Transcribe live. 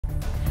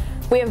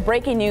We have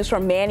breaking news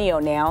from Manio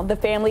now. The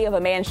family of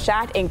a man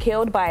shot and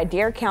killed by a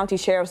Dare County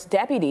Sheriff's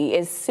deputy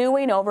is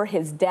suing over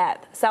his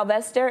death.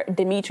 Sylvester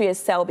Demetrius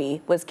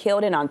Selby was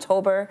killed in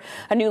October.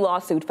 A new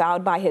lawsuit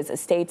filed by his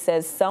estate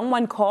says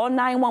someone called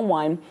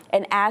 911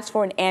 and asked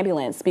for an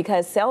ambulance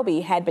because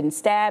Selby had been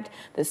stabbed.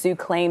 The suit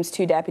claims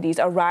two deputies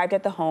arrived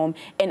at the home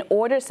and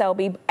ordered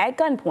Selby at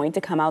gunpoint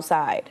to come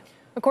outside.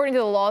 According to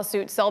the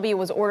lawsuit, Selby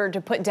was ordered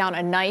to put down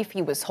a knife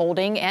he was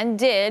holding and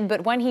did,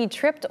 but when he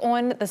tripped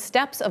on the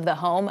steps of the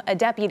home, a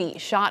deputy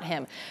shot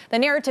him. The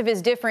narrative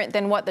is different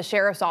than what the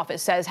sheriff's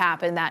office says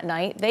happened that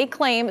night. They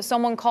claim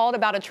someone called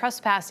about a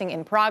trespassing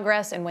in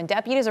progress, and when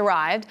deputies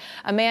arrived,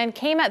 a man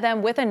came at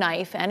them with a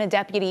knife and a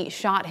deputy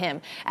shot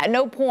him. At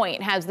no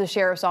point has the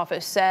sheriff's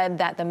office said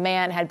that the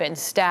man had been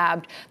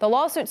stabbed. The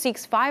lawsuit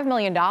seeks $5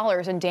 million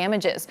in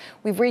damages.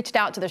 We've reached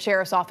out to the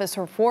sheriff's office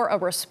for a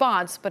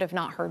response, but have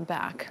not heard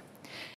back.